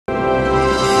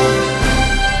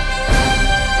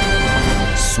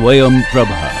Swayam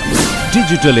Prabha.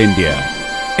 Digital India.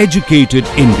 Educated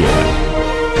India.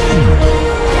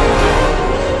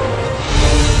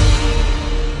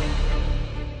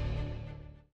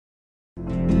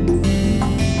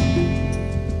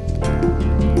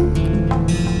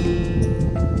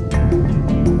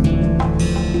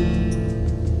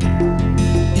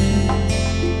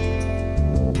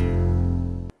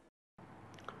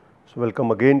 So, welcome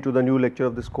again to the new lecture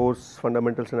of this course,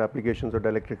 Fundamentals and Applications of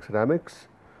Dielectric Ceramics.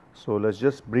 So, let us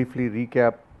just briefly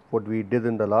recap what we did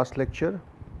in the last lecture.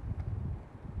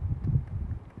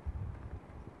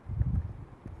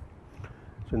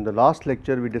 So, in the last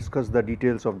lecture we discussed the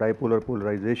details of dipolar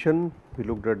polarization, we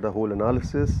looked at the whole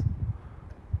analysis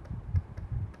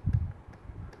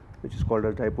which is called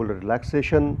as dipolar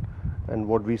relaxation, and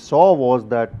what we saw was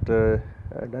that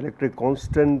dielectric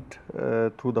constant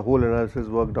through the whole analysis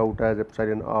worked out as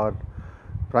epsilon r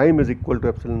prime is equal to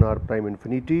epsilon r prime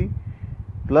infinity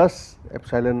plus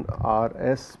epsilon r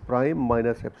s prime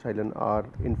minus epsilon r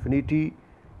infinity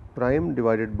prime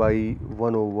divided by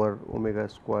 1 over omega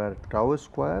square tau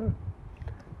square,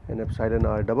 and epsilon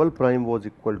r double prime was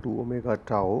equal to omega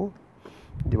tau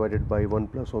divided by 1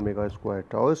 plus omega square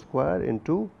tau square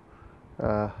into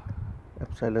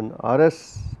epsilon r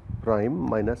s prime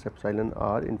minus epsilon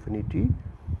r infinity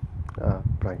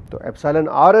prime. So, epsilon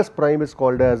r s prime is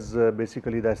called as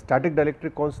basically the static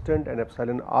dielectric constant, and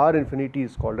epsilon r infinity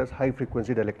is called as high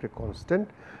frequency dielectric constant,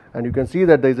 and you can see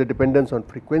that there is a dependence on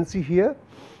frequency here.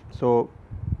 So,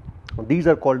 these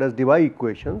are called as Debye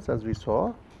equations as we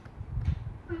saw,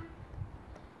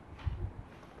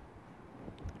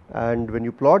 and when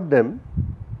you plot them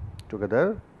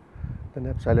together, then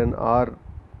epsilon r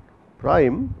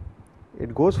prime,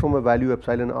 it goes from a value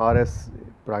epsilon r s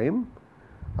prime,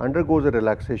 undergoes a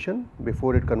relaxation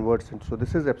before it converts into. So,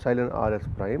 this is epsilon r s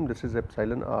prime, this is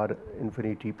epsilon r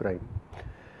infinity prime,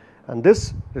 and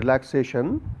this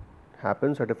relaxation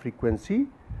happens at a frequency,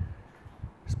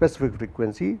 specific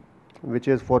frequency, which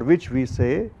is for which we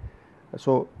say.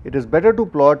 So, it is better to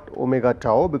plot omega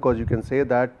tau, because you can say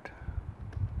that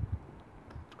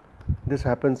this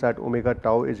happens at omega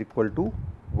tau is equal to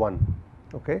 1.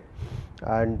 Okay.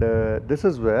 And this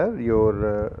is where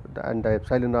your and the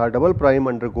epsilon r double prime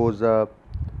undergoes a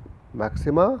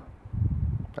maxima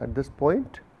at this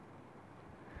point,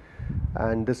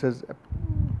 and this is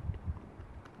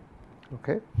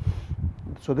okay.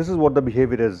 So, this is what the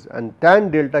behavior is, and tan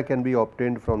delta can be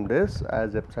obtained from this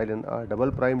as epsilon r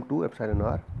double prime to epsilon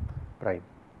r prime.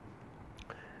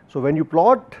 So, when you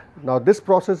plot, now this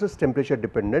process is temperature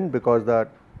dependent because the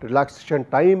relaxation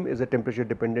time is a temperature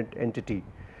dependent entity.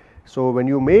 So, when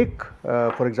you make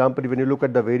for example, when you look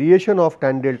at the variation of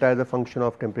tan delta as a function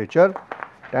of temperature,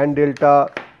 tan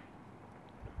delta,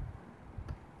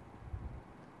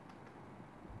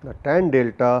 the tan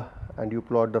delta, and you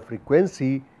plot the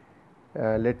frequency,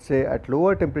 let us say at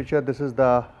lower temperature this is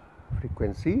the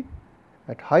frequency,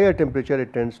 at higher temperature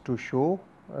it tends to show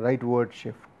a rightward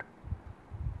shift.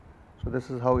 So,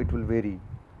 this is how it will vary.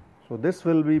 So, this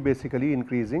will be basically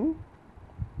increasing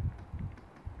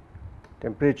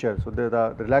temperature. So,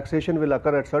 the relaxation will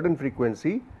occur at certain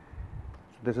frequency.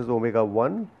 So, this is omega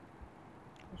 1.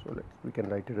 So, we can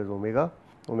write it as omega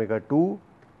 2,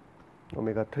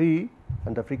 omega 3,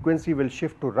 and the frequency will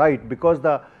shift to right, because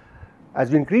as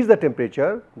we increase the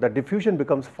temperature, the diffusion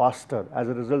becomes faster. As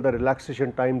a result, the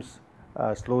relaxation times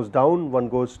slows down, one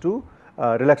goes to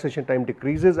relaxation time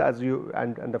decreases as you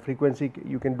and the frequency,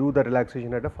 you can do the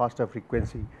relaxation at a faster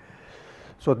frequency.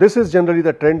 So, this is generally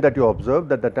the trend that you observe,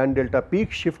 that the tan delta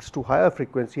peak shifts to higher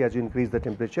frequency as you increase the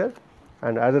temperature,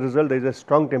 and as a result there is a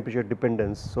strong temperature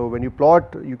dependence. So, when you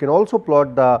plot, you can also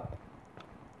plot the,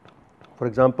 for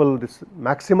example, this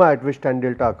maxima at which tan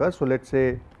delta occurs. So, let us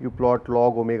say you plot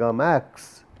log omega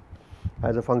max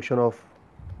as a function of.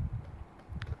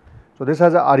 So, this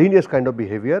has a Arrhenius kind of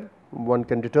behavior. One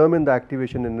can determine the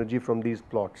activation energy from these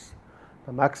plots.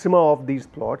 The maxima of these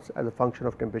plots as a function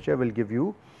of temperature will give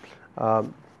you a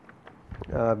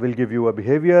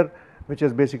behavior which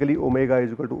is basically omega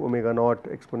is equal to omega naught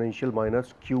exponential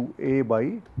minus qa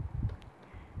by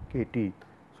kt.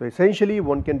 So, essentially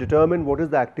one can determine what is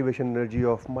the activation energy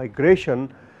of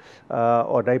migration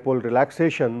or dipole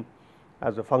relaxation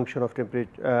as a function of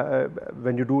temperature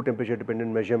when you do temperature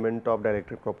dependent measurement of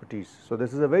dielectric properties. So,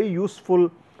 this is a very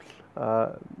useful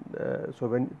so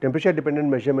when temperature dependent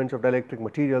measurements of dielectric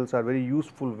materials are very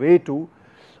useful way to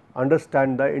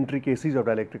understand the intricacies of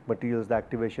dielectric materials, the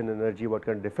activation energy, what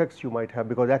kind of defects you might have,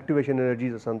 because activation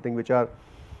energies are something which are,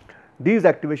 these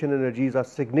activation energies are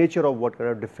signature of what kind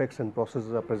of defects and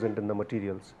processes are present in the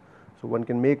materials. So, one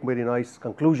can make very nice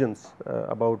conclusions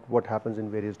about what happens in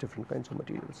various different kinds of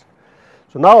materials.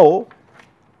 So, now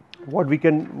what we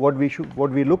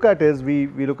look at is we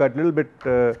look at a little bit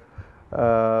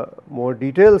more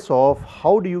details of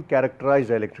how do you characterize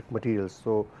dielectric materials.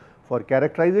 So, for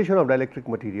characterization of dielectric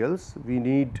materials, we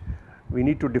need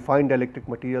to define dielectric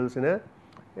materials in a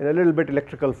little bit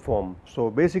electrical form. So,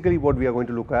 basically what we are going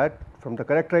to look at from the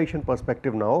characterization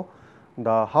perspective now,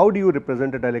 how do you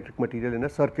represent a dielectric material in a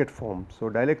circuit form. So,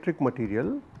 dielectric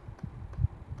material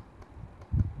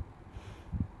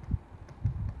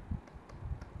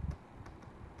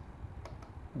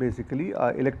basically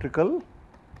are electrical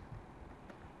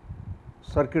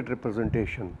circuit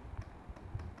representation.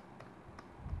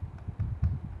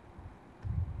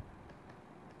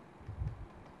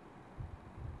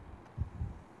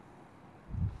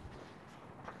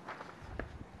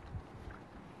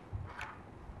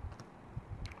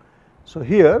 So,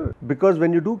 here because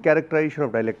when you do characterization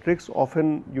of dielectrics,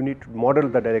 often you need to model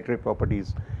the dielectric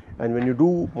properties, and when you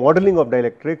do modeling of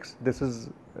dielectrics,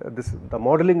 the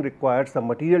modeling requires the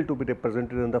material to be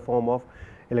represented in the form of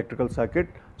electrical circuit.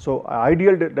 So,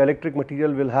 ideal dielectric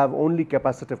material will have only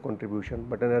capacitive contribution,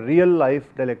 but in a real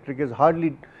life dielectric is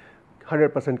hardly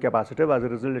 100% capacitive. As a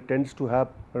result, it tends to have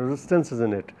resistances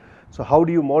in it. So, how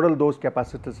do you model those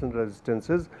capacitances and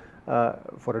resistances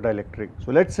for a dielectric?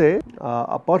 So, let us say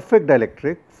a perfect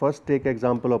dielectric. First take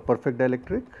example of perfect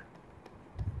dielectric.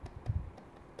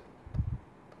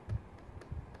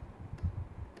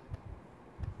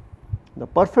 The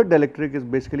perfect dielectric is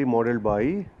basically modeled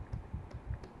by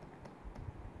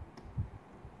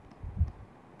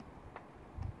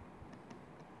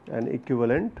an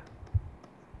equivalent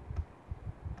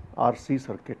RC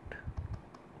circuit.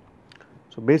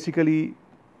 So, basically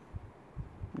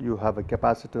you have a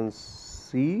capacitance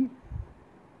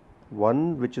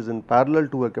C1 which is in parallel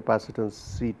to a capacitance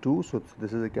C2. So,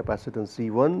 this is a capacitance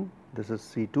C1, this is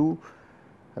C2,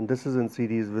 and this is in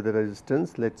series with a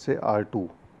resistance, let us say R2.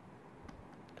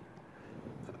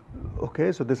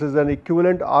 Okay, so, this is an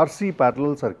equivalent RC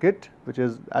parallel circuit, which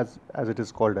is as it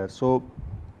is called as. So,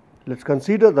 let us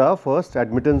consider the first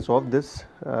admittance of this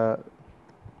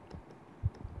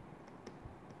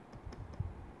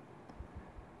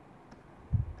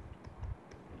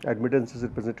admittance is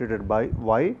represented by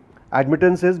Y.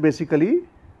 Admittance is basically,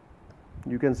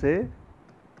 you can say,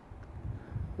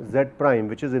 Z prime,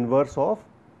 which is inverse of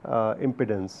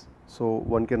impedance. So,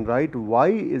 one can write Y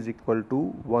is equal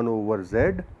to 1 over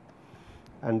Z,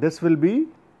 and this will be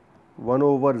 1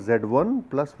 over Z1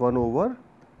 plus 1 over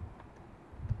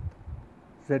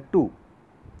Z2.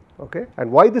 Okay.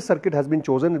 And why this circuit has been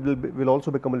chosen, it will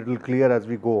also become a little clear as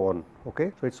we go on.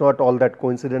 Okay. So, it is not all that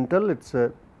coincidental, it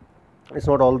is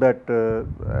not all that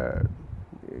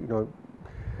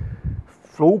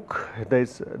fluke, there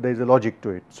is a logic to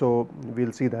it. So, we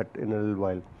will see that in a little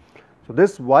while. So,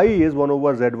 this Y is 1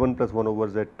 over Z1 plus 1 over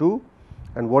Z2,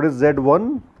 and what is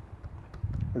Z1?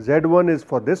 Z1 is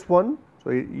for this one. So,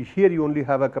 here you only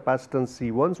have a capacitance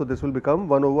C1. So, this will become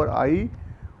 1 over I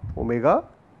omega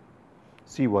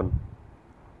C1.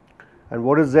 And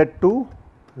what is Z2?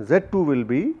 Z2 will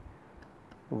be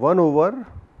 1 over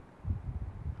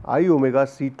I omega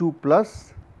C2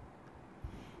 plus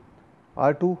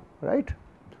R2, right.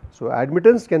 So,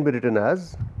 admittance can be written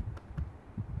as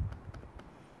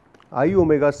I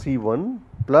omega C1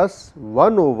 plus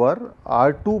 1 over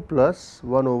R2 plus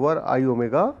 1 over I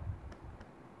omega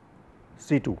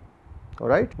C2.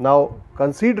 Alright. Now,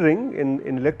 considering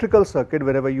in electrical circuit,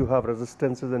 wherever you have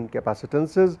resistances and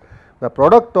capacitances, the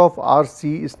product of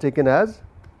RC is taken as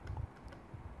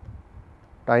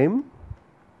time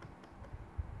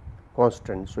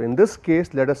constant. So, in this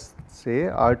case, let us say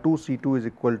R2 C2 is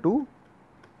equal to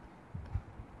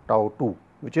tau 2,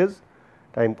 which is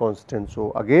time constant.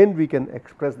 So, again we can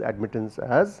express the admittance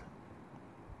as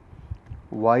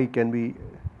Y can be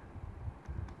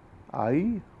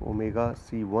I omega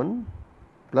C1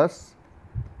 plus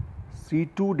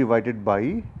C2 divided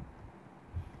by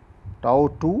tau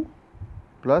 2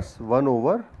 plus 1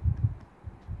 over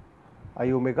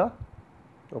I omega.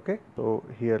 Okay. So,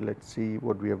 here let us see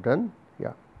what we have done.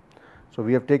 Yeah. So,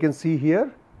 we have taken C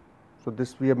here. So,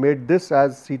 this we have made this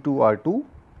as C2 R2,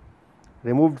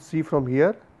 removed C from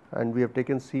here, and we have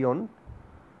taken C on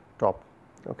top.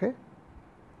 Okay.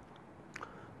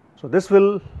 So, this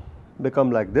will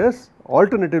become like this.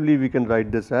 Alternatively, we can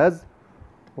write this as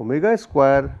omega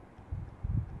square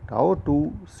tau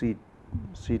 2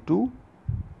 C2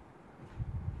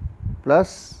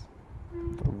 plus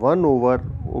 1 over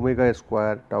omega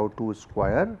square tau 2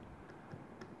 square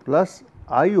plus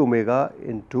I omega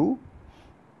into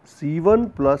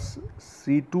C1 plus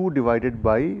C2 divided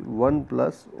by 1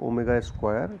 plus omega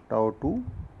square tau 2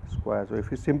 square. So,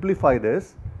 if you simplify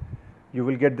this, you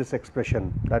will get this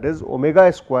expression, that is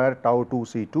omega square tau 2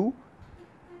 C2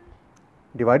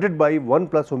 divided by 1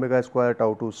 plus omega square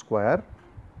tau 2 square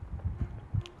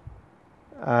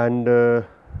and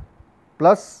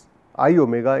plus I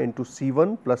omega into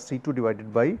C1 plus C2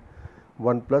 divided by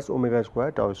 1 plus omega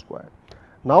square tau square.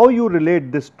 Now, you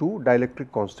relate this to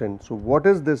dielectric constant. So, what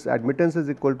is this? Admittance is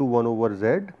equal to 1 over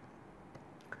Z,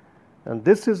 and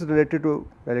this is related to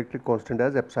dielectric constant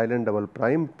as epsilon double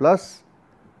prime plus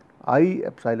I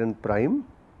epsilon prime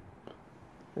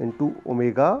into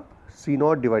omega C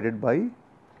naught divided by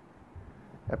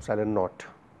epsilon naught.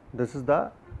 This is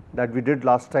the that we did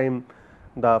last time,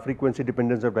 the frequency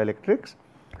dependence of dielectrics,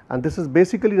 and this is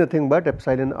basically nothing but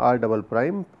epsilon r double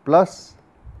prime plus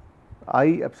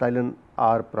I epsilon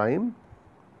r prime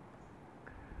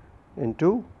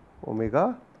into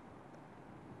omega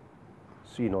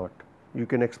C naught. You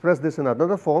can express this in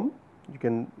another form. You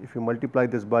can, if you multiply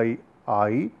this by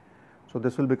I, so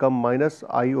this will become minus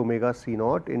I omega C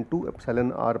naught into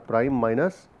epsilon r prime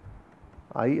minus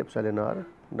I epsilon r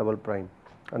double prime,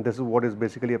 and this is what is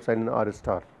basically epsilon r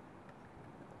star,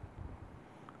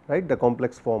 right, the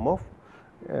complex form of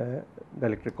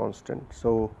dielectric constant.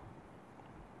 So,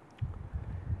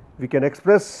 we can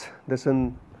express this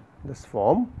in this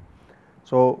form.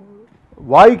 So,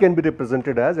 y can be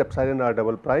represented as epsilon r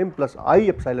double prime plus I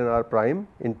epsilon r prime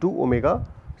into omega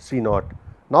C naught.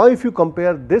 Now, if you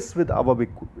compare this with our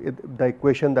the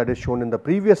equation that is shown in the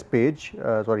previous page,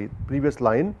 previous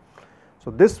line.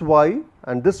 So, this y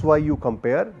and this y you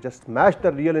compare, just match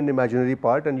the real and imaginary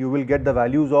part and you will get the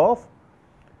values of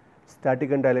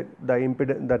static and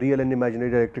the real and imaginary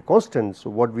dielectric constants.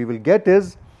 So, what we will get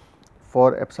is,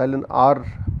 for epsilon r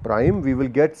prime we will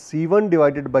get C1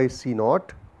 divided by C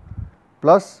naught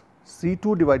plus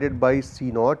C2 divided by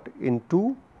C naught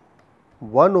into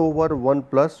 1 over 1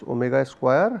 plus omega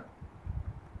square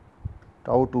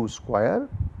tau 2 square,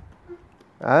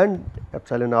 and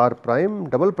epsilon r prime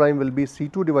double prime will be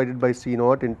C2 divided by C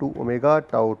naught into omega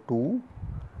tau 2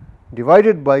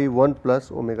 divided by 1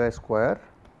 plus omega square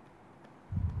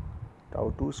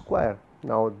tau 2 square.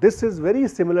 Now, this is very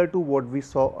similar to what we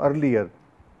saw earlier.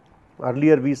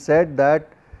 Earlier we said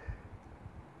that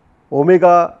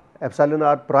omega epsilon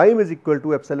r prime is equal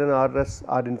to epsilon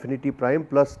r infinity prime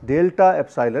plus delta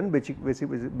epsilon, which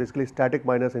is basically static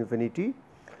minus infinity,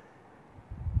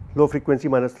 low frequency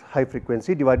minus high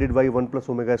frequency, divided by 1 plus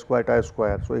omega square tau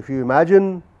square. So, if you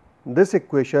imagine this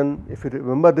equation, if you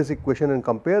remember this equation and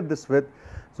compare this with,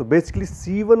 so basically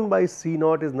C1 by C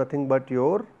naught is nothing but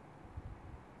your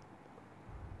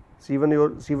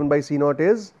C1 by C naught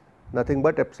is nothing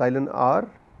but epsilon r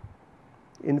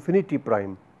infinity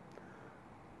prime,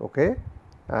 okay,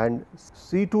 and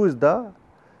C2 is the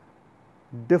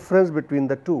difference between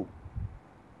the two,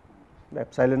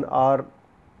 epsilon r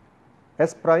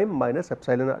s prime minus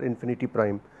epsilon r infinity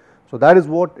prime. So, that is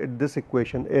what this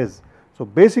equation is. So,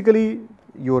 basically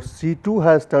your C2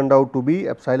 has turned out to be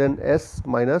epsilon s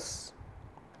minus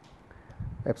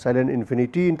epsilon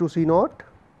infinity into C naught,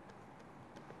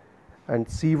 and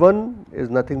C1 is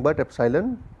nothing but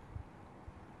epsilon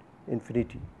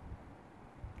infinity.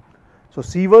 So,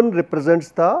 C1 represents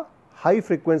the high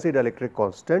frequency dielectric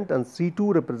constant and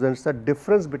C2 represents the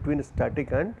difference between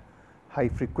static and high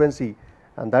frequency,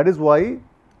 and that is why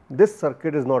this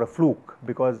circuit is not a fluke,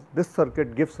 because this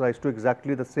circuit gives rise to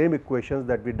exactly the same equations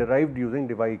that we derived using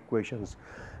Debye equations.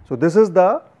 So, this is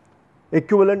the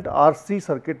equivalent RC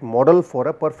circuit model for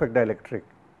a perfect dielectric,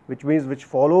 which means which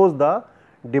follows the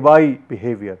Debye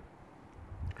behavior.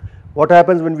 What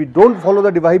happens when we do not follow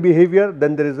the Debye behavior?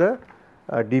 Then there is a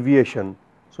deviation.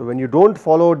 So, when you do not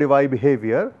follow Debye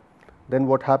behavior, then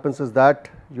what happens is that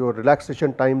your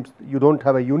relaxation times, you do not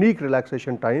have a unique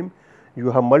relaxation time, you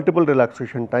have multiple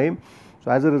relaxation time. So,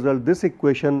 as a result this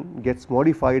equation gets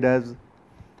modified as,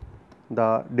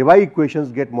 the Debye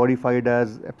equations get modified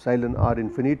as epsilon r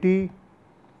infinity,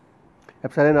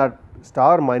 epsilon r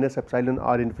star minus epsilon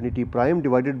r infinity prime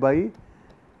divided by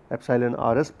epsilon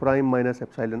rs prime minus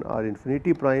epsilon r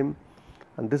infinity prime,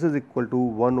 and this is equal to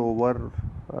 1 over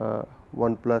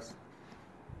 1 plus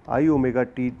I omega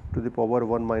t to the power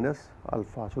 1 minus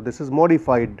alpha. So, this is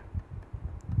modified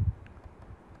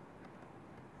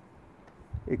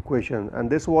equation, and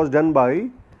this was done by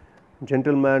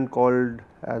gentleman called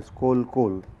as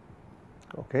Cole.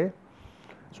 Okay.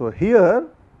 So, here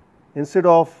instead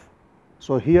of,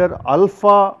 so here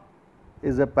alpha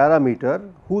is a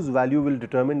parameter whose value will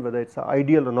determine whether it is an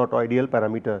ideal or not ideal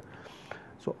parameter.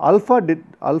 So,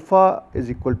 alpha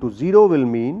is equal to 0 will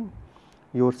mean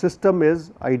your system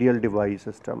is ideal device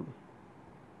system.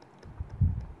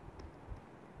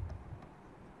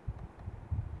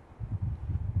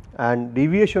 And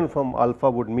deviation from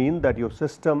alpha would mean that your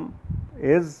system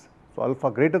is, so alpha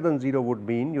greater than 0 would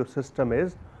mean your system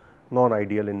is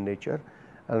non-ideal in nature.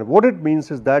 And what it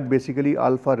means is that basically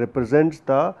alpha represents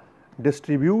the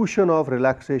distribution of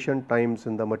relaxation times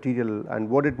in the material, and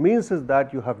what it means is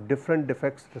that you have different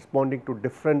defects responding to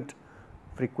different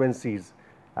frequencies.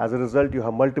 As a result, you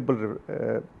have multiple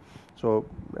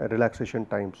relaxation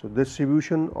times. So,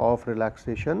 distribution of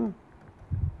relaxation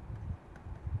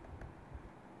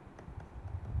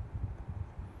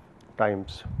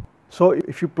times. So,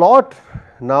 if you plot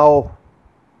now,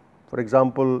 for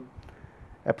example,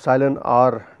 epsilon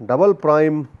r double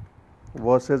prime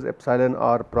versus epsilon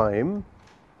r prime,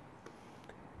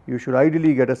 you should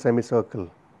ideally get a semicircle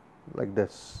like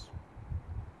this,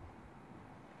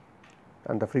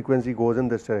 and the frequency goes in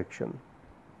this direction.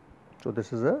 So,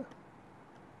 this is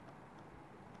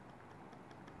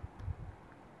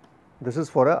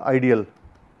for a ideal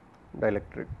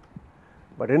dielectric,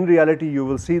 but in reality you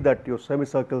will see that your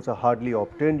semicircles are hardly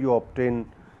obtained. You obtain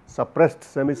suppressed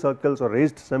semicircles or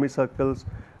raised semicircles,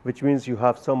 which means you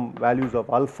have some values of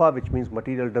alpha, which means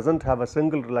material does not have a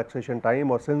single relaxation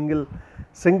time or single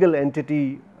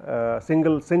entity,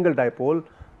 single dipole,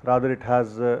 rather it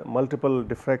has multiple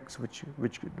defects which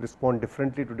respond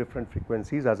differently to different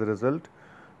frequencies, as a result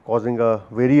causing a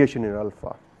variation in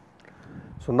alpha.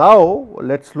 So, now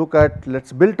let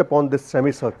us build upon this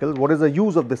semicircle. What is the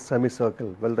use of this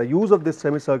semicircle? Well, the use of this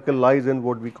semicircle lies in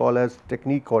what we call as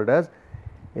technique called as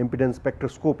impedance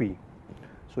spectroscopy.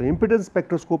 So, impedance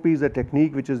spectroscopy is a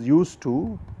technique which is used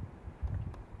to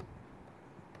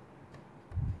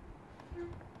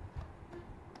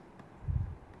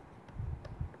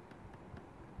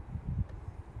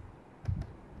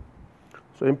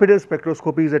impedance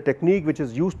spectroscopy is a technique which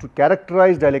is used to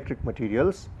characterize dielectric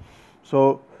materials.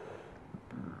 So,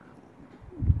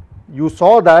 you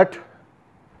saw that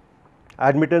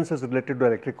admittance is related to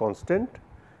electric constant.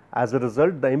 As a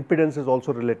result, the impedance is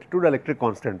also related to dielectric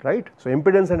constant, right. So,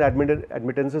 impedance and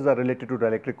admittances are related to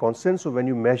dielectric constant. So, when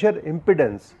you measure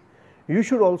impedance, you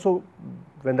should also,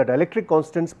 when the dielectric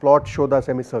constants plot show the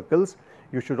semicircles,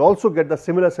 you should also get the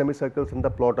similar semicircles in the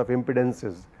plot of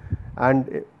impedances,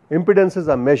 and impedances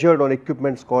are measured on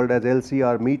equipments called as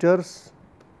LCR meters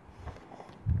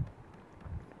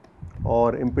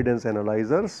or impedance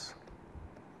analyzers.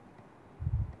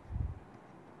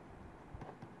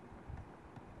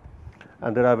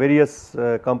 And there are various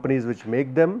companies which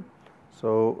make them.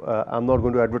 So, I am not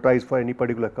going to advertise for any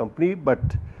particular company, but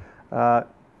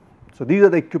so these are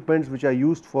the equipments which are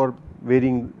used for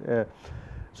varying.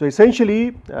 So,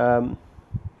 essentially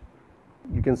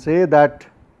you can say that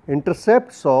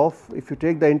intercepts of, if you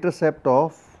take the intercept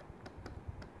of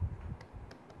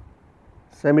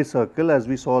semicircle as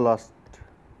we saw last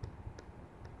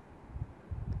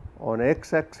on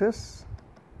x axis,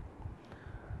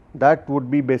 that would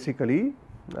be basically,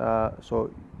 so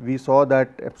we saw that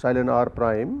epsilon r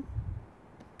prime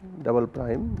double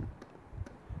prime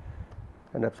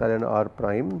and epsilon r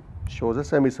prime shows a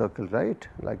semicircle, right,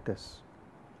 like this.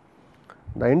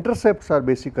 The intercepts are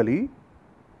basically,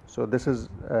 so this is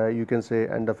you can say,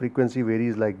 and the frequency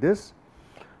varies like this.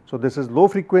 So, this is low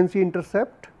frequency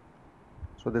intercept.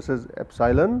 So, this is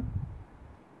epsilon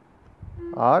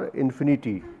r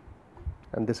infinity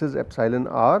and this is epsilon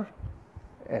r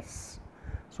s.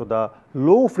 So, the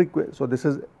low frequency, so this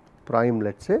is prime,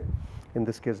 let us say in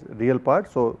this case real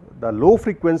part. So, the low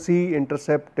frequency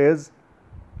intercept is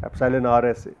epsilon r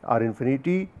s r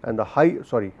infinity, and the high,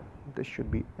 sorry, this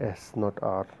should be s not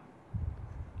r,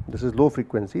 this is low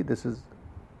frequency, this is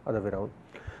other way around.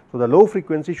 So, the low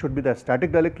frequency should be the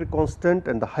static dielectric constant,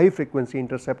 and the high frequency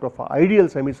intercept of an ideal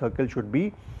semicircle should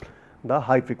be the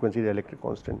high frequency dielectric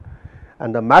constant,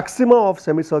 and the maxima of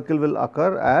semicircle will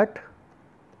occur at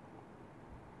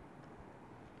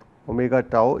omega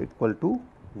tau equal to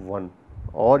 1,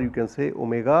 or you can say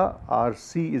omega r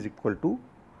c is equal to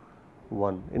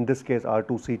 1, in this case r2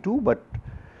 c2, but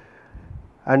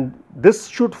and this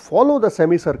should follow the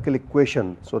semicircle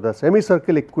equation. So, the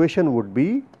semicircle equation would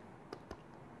be,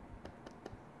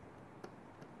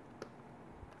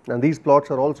 and these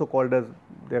plots are also called as,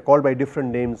 they are called by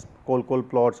different names, Kolkol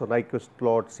plots or Nyquist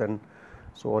plots and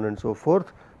so on and so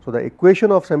forth. So, the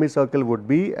equation of semicircle would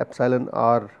be epsilon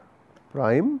r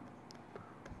prime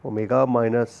omega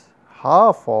minus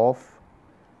half of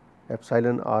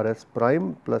epsilon r s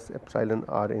prime plus epsilon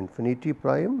r infinity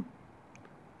prime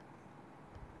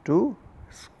to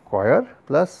square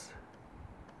plus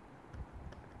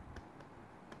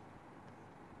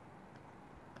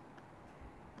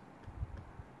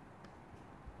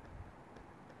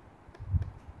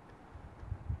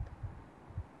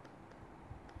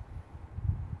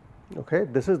Okay,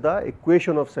 this is the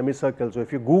equation of semicircle. So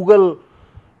if you Google,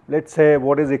 let's say,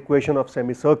 what is equation of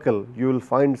semicircle, you will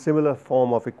find similar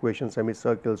form of equation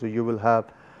semicircle. So you will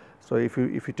have, so if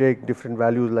you take different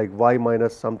values like y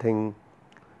minus something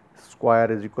square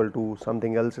is equal to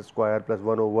something else square plus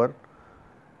 1 over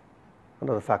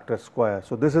another factor square.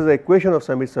 So this is the equation of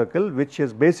semicircle, which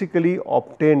is basically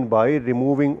obtained by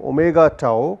removing omega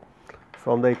tau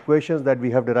from the equations that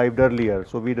we have derived earlier.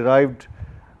 So we derived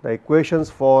the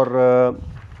equations for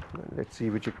let's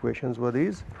see which equations were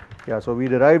these. Yeah, so we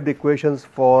derived equations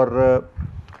for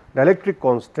dielectric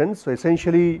constants. So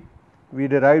essentially we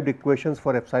derived equations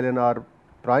for epsilon r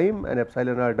prime and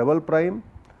epsilon r double prime.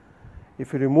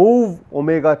 If you remove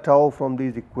omega tau from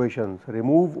these equations,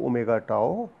 remove omega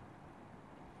tau,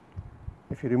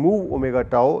 if you remove omega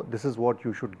tau, this is what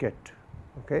you should get.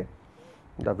 Okay,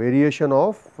 the variation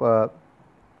of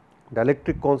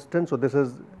dielectric constant. So this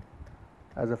is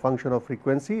as a function of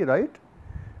frequency, right?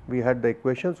 We had the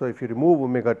equation. So if you remove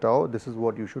omega tau, this is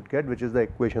what you should get, which is the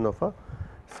equation of a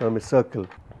semicircle.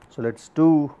 So let's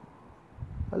do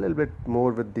a little bit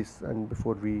more with this, and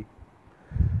before we,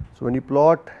 so when you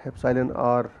plot epsilon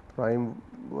r prime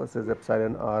versus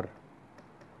epsilon r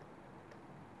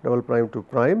double prime to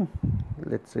prime,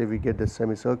 let's say we get this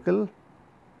semicircle.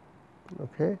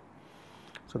 Okay,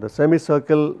 so the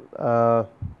semicircle,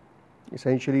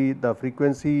 essentially the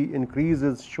frequency increase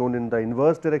is shown in the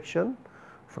inverse direction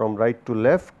from right to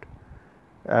left,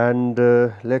 and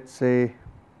let's say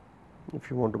if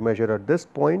you want to measure at this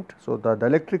point, so the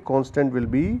dielectric constant will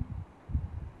be,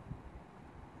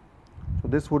 so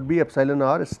this would be epsilon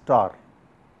r star,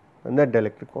 and that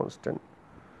dielectric constant.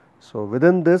 So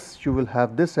within this you will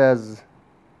have this as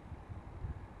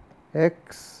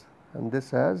x and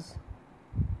this as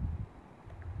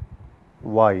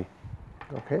y.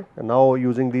 Okay, and now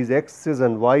using these x's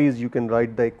and y's you can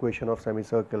write the equation of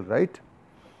semicircle, right?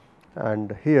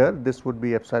 And here this would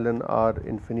be epsilon r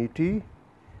infinity,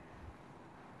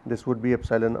 this would be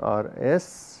epsilon r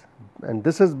s, and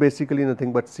this is basically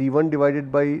nothing but C1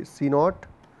 divided by C naught,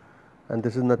 and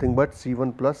this is nothing but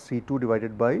C1 plus C2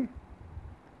 divided by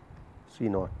C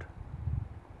naught.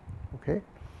 Okay.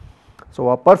 So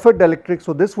a perfect dielectric,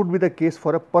 so this would be the case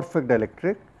for a perfect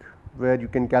dielectric, where you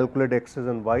can calculate x's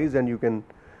and y's and you can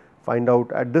find out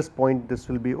at this point this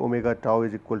will be omega tau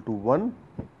is equal to 1.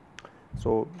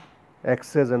 So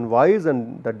x's and y's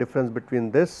and the difference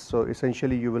between this, so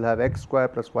essentially you will have x square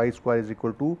plus y square is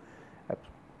equal to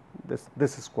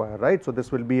this square, right. So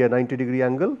this will be a 90-degree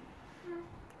angle,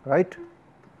 right.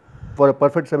 For a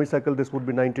perfect semicircle this would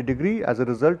be 90-degree. As a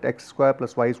result, x square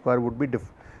plus y square would be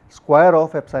square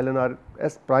of epsilon r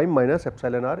s prime minus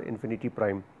epsilon r infinity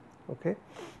prime. Okay.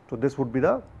 So this would be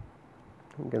the,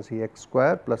 you can see x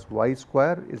square plus y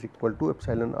square is equal to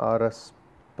epsilon r s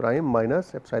prime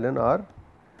minus epsilon r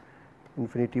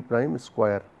infinity prime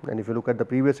square. And if you look at the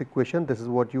previous equation, this is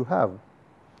what you have.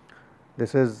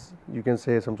 This is, you can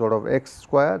say, some sort of x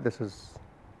square, this is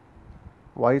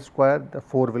y square, the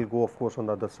 4 will go of course on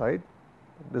the other side,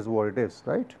 this is what it is,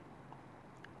 right.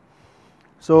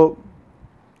 So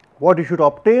what you should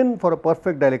obtain for a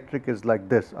perfect dielectric is like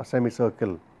this, a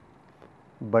semicircle.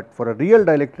 But for a real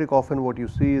dielectric, often what you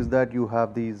see is that you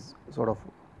have these sort of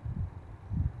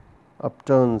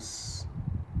upturns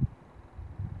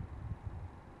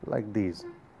like these,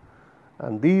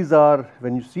 and these are,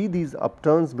 when you see these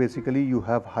upturns, basically you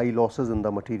have high losses in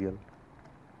the material.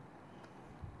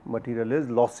 Material is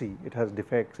lossy, it has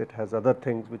defects, it has other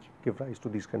things which give rise to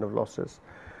these kind of losses,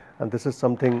 and this is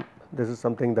something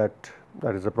that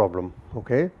is a problem.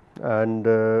 Okay. And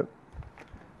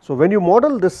so when you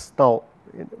model this now,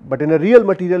 but in a real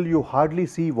material you hardly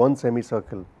see one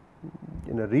semicircle.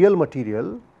 In a real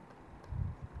material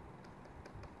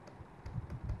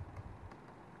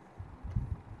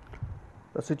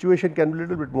the situation can be a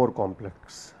little bit more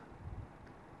complex.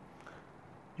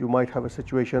 You might have a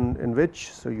situation in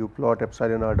which, so you plot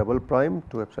epsilon r double prime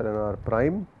to epsilon r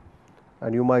prime,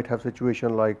 and you might have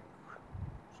situation like,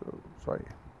 so sorry,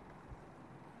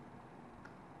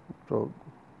 so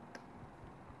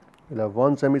you will have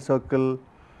one semicircle,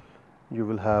 you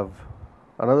will have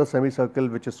another semicircle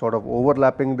which is sort of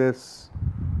overlapping this,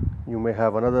 you may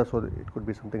have another, so it could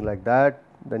be something like that,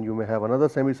 then you may have another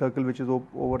semicircle which is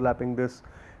overlapping this.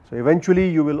 So eventually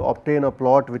you will obtain a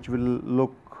plot which will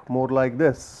look more like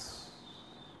this.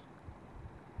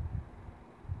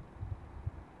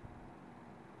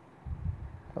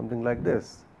 Something like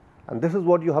this, and this is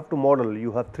what you have to model.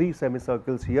 You have 3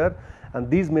 semicircles here, and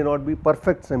these may not be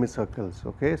perfect semicircles.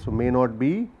 Okay, so may not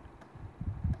be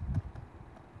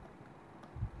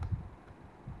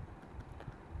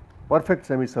perfect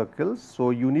semicircles.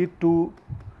 So you need to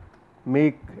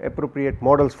make appropriate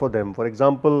models for them. For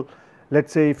example, let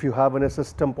us say if you have in a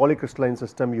system, polycrystalline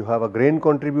system, you have a grain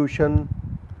contribution,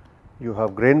 you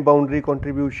have grain boundary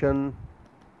contribution,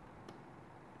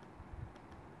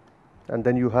 and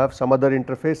then you have some other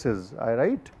interfaces,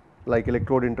 right, like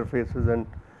electrode interfaces and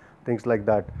things like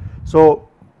that. So,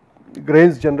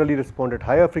 grains generally respond at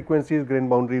higher frequencies, grain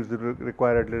boundaries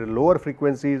require at little lower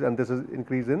frequencies, and this is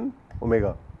increase in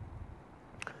omega,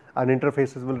 and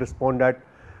interfaces will respond at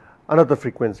another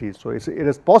frequency. So, it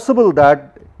is possible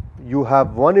that you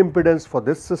have one impedance for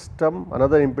this system,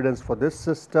 another impedance for this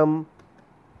system,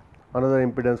 another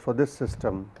impedance for this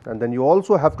system, and then you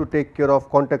also have to take care of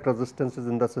contact resistances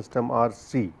in the system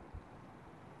RC,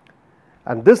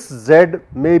 and this Z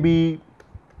may be,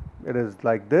 it is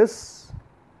like this,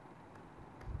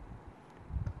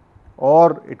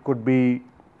 or it could be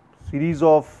series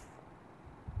of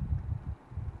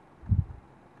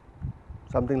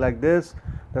something like this.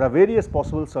 There are various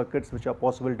possible circuits which are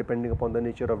possible depending upon the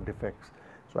nature of defects.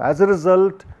 So, as a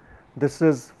result, this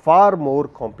is far more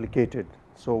complicated.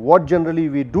 So, what generally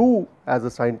we do as a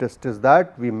scientist is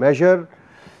that we measure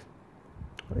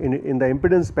in the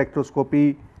impedance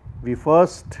spectroscopy, we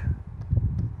first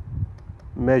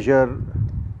measure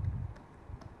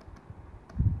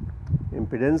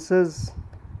impedances,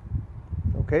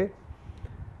 okay,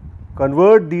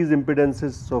 convert these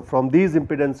impedances. So, from these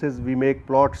impedances we make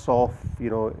plots of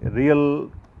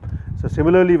real. So,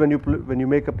 similarly when you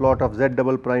make a plot of Z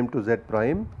double prime to Z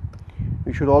prime,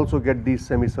 you should also get these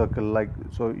semicircle like,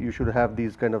 so you should have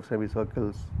these kind of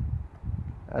semicircles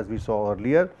as we saw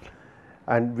earlier,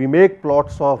 and we make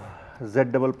plots of Z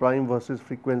double prime versus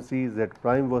frequency, Z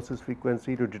prime versus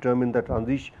frequency to determine the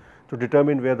transition, to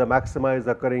determine where the maxima is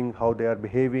occurring, how they are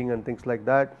behaving and things like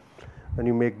that. Then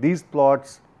you make these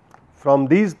plots. From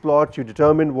these plots you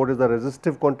determine what is the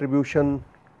resistive contribution.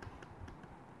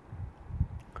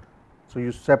 So,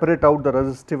 you separate out the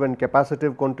resistive and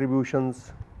capacitive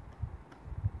contributions.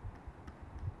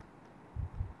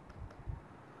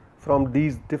 From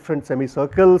these different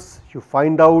semicircles you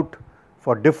find out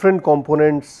for different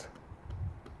components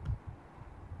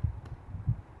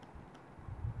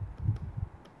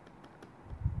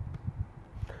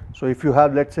so if you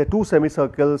have, let us say, two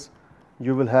semicircles,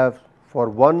 you will have for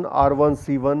one R1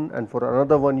 C1 and for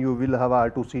another one you will have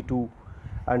R2 C2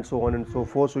 and so on and so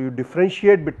forth. So, you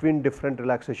differentiate between different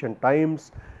relaxation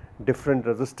times, different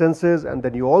resistances, and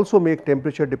then you also make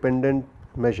temperature dependent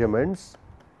measurements.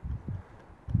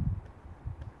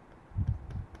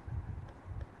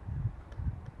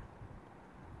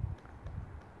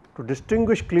 To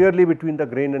distinguish clearly between the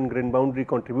grain and grain boundary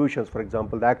contributions. For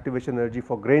example, the activation energy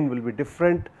for grain will be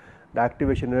different, the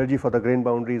activation energy for the grain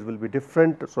boundaries will be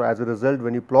different. So, as a result,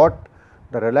 when you plot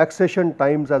the relaxation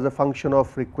times as a function of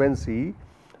frequency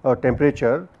or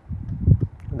temperature,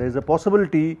 there is a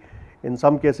possibility in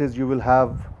some cases you will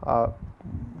have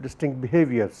distinct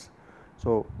behaviors.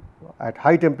 So, at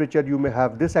high temperature you may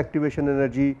have this activation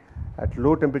energy, at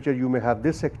low temperature you may have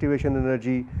this activation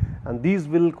energy, and these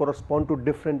will correspond to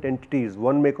different entities.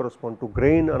 One may correspond to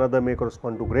grain, another may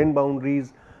correspond to grain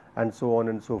boundaries, and so on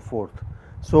and so forth.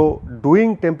 So,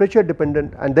 doing temperature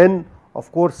dependent, and then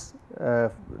of course,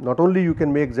 not only you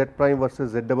can make Z prime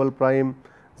versus Z double prime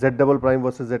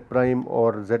versus Z prime,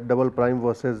 or Z double prime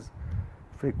versus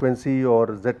frequency,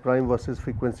 or Z prime versus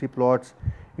frequency plots,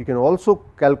 you can also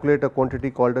calculate a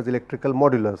quantity called as electrical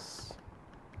modulus.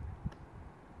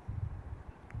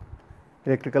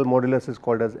 Electrical modulus is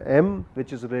called as M,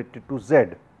 which is related to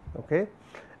Z, okay.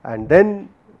 And then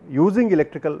using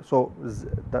electrical, so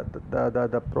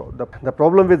the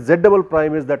problem with Z double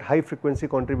prime is that high frequency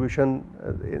contribution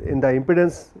in the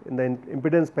impedance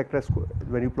spectroscopy.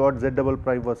 When you plot Z double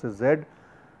prime versus Z,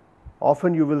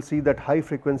 often you will see that high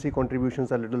frequency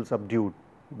contributions are little subdued,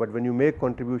 but when you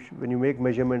make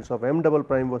measurements of M double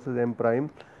prime versus M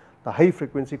prime, the high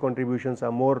frequency contributions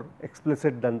are more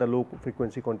explicit than the low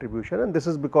frequency contribution, and this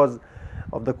is because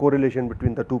of the correlation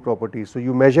between the two properties. So,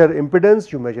 you measure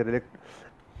impedance,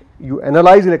 you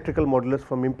analyze electrical modulus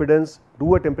from impedance,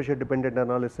 do a temperature dependent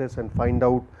analysis and find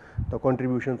out the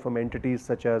contribution from entities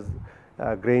such as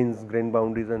grains, grain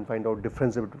boundaries, and find out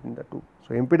difference between the two.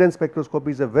 So, impedance spectroscopy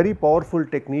is a very powerful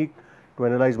technique to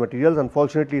analyze materials.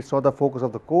 Unfortunately, it is not the focus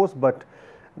of the course, but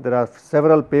there are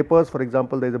several papers. For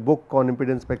example, there is a book on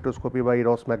impedance spectroscopy by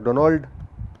Ross MacDonald,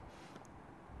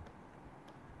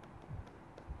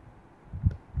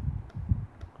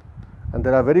 and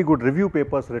there are very good review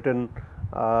papers written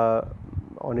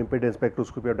on impedance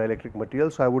spectroscopy of dielectric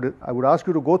materials. So, I would ask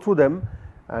you to go through them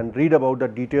and read about the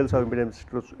details of impedance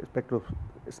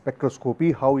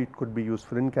spectroscopy, how it could be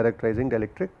useful in characterizing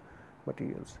dielectric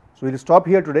materials. So, we will stop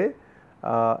here today.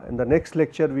 In the next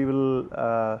lecture we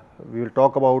will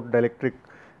talk about dielectric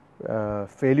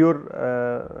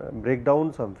failure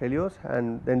breakdown, some failures,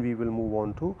 and then we will move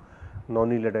on to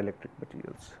nonlinear dielectric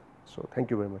materials. So, thank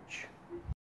you very much.